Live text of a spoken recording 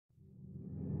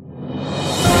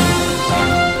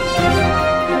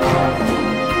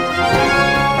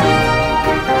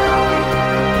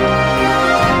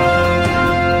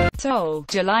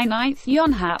July 9,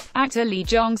 Yonhap, actor Lee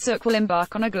Jong-suk will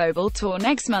embark on a global tour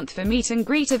next month for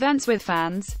meet-and-greet events with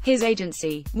fans, his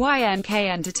agency, YNK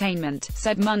Entertainment,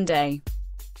 said Monday.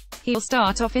 He'll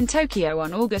start off in Tokyo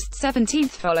on August 17,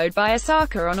 followed by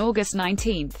Osaka on August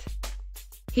 19.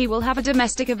 He will have a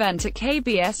domestic event at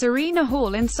KBS Arena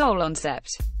Hall in Seoul on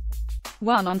Sept.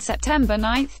 1 on September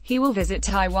 9, he will visit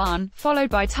Taiwan, followed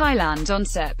by Thailand on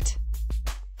Sept.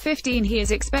 15. He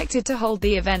is expected to hold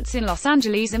the events in Los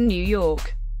Angeles and New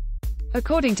York.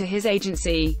 According to his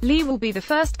agency, Lee will be the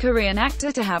first Korean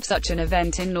actor to have such an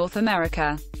event in North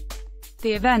America.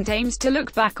 The event aims to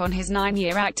look back on his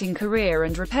 9-year acting career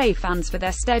and repay fans for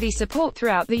their steady support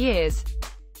throughout the years.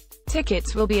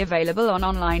 Tickets will be available on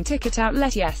online ticket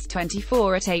outlet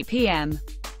Yes24 at 8 p.m.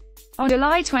 on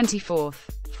July 24.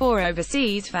 For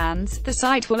overseas fans, the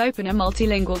site will open a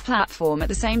multilingual platform at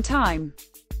the same time.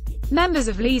 Members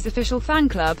of Lee's official fan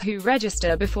club who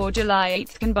register before July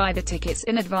 8 can buy the tickets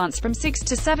in advance from 6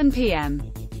 to 7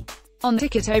 p.m. on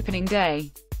ticket opening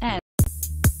day.